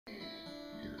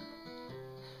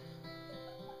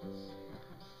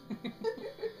I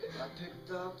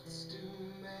picked up the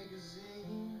student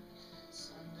magazine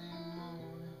Sunday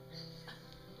morning,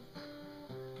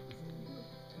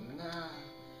 and I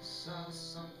saw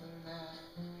something that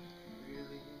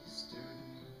really stirred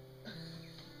me.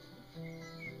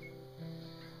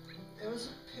 There was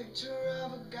a picture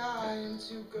of a guy and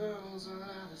two girls on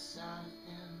either side of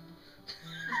him.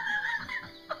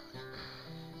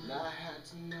 And I had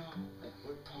to know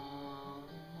what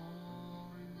part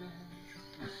more meant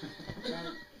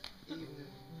that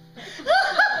evening.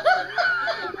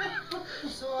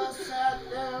 So I sat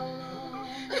down on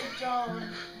the dawn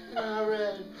and I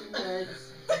read the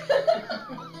magazine.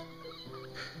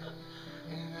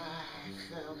 And I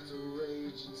felt the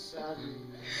rage inside me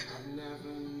I've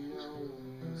never known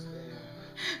was there.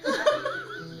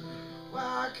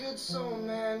 Why could so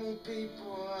many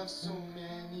people have so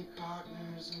many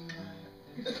partners in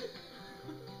life?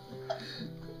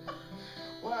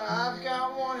 Well, I've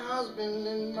got one husband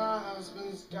and my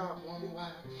husband's got one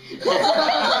wife.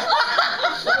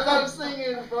 But I'm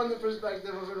singing from the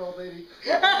perspective of an old lady.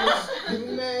 This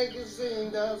magazine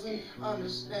doesn't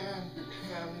understand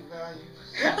family values.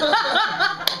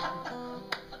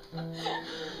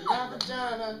 My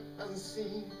vagina doesn't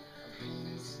see a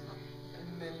penis in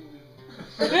many moons.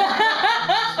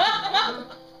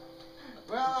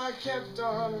 Well, I kept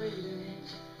on reading,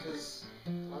 'cause,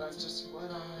 well, that's just what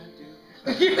I do.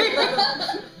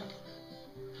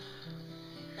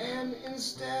 And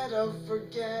instead of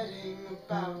forgetting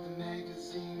about the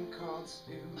magazine called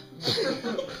Stew,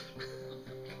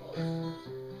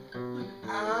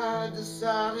 I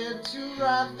decided to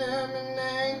write them an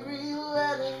angry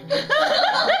letter.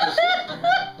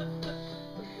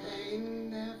 But they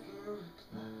never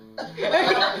replied.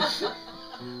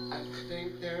 I think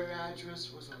their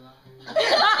address was a lie.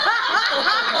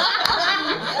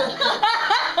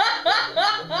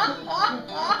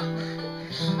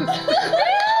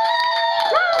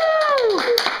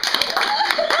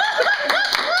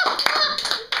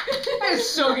 That is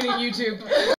so good at YouTube.